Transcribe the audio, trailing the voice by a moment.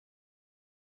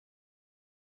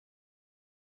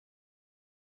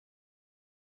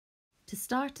To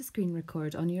start a screen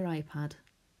record on your iPad,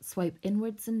 swipe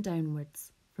inwards and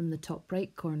downwards from the top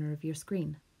right corner of your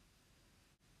screen.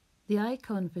 The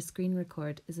icon for screen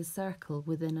record is a circle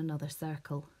within another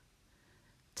circle.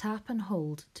 Tap and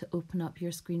hold to open up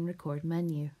your screen record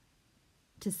menu.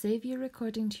 To save your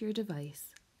recording to your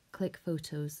device, click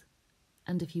Photos,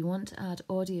 and if you want to add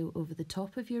audio over the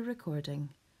top of your recording,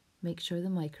 make sure the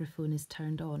microphone is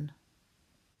turned on.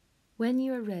 When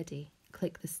you are ready,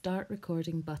 click the Start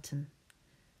Recording button,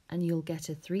 and you'll get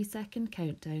a 3-second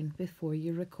countdown before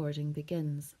your recording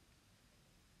begins.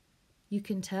 You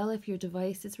can tell if your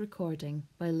device is recording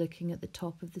by looking at the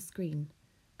top of the screen,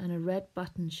 and a red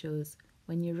button shows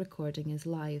when your recording is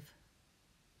live.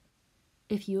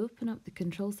 If you open up the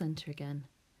control center again,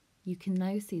 you can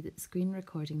now see that the screen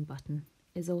recording button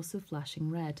is also flashing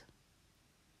red.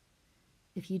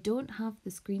 If you don't have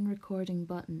the screen recording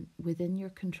button within your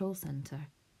control center,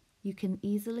 you can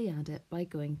easily add it by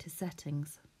going to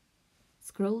Settings.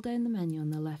 Scroll down the menu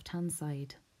on the left-hand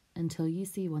side until you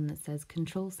see one that says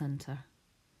Control Center.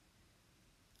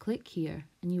 Click here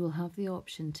and you will have the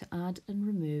option to add and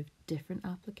remove different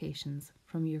applications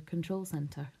from your control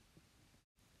center.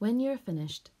 When you're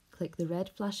finished, click the red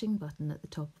flashing button at the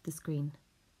top of the screen.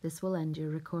 This will end your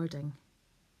recording.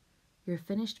 Your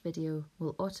finished video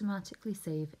will automatically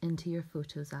save into your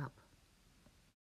Photos app.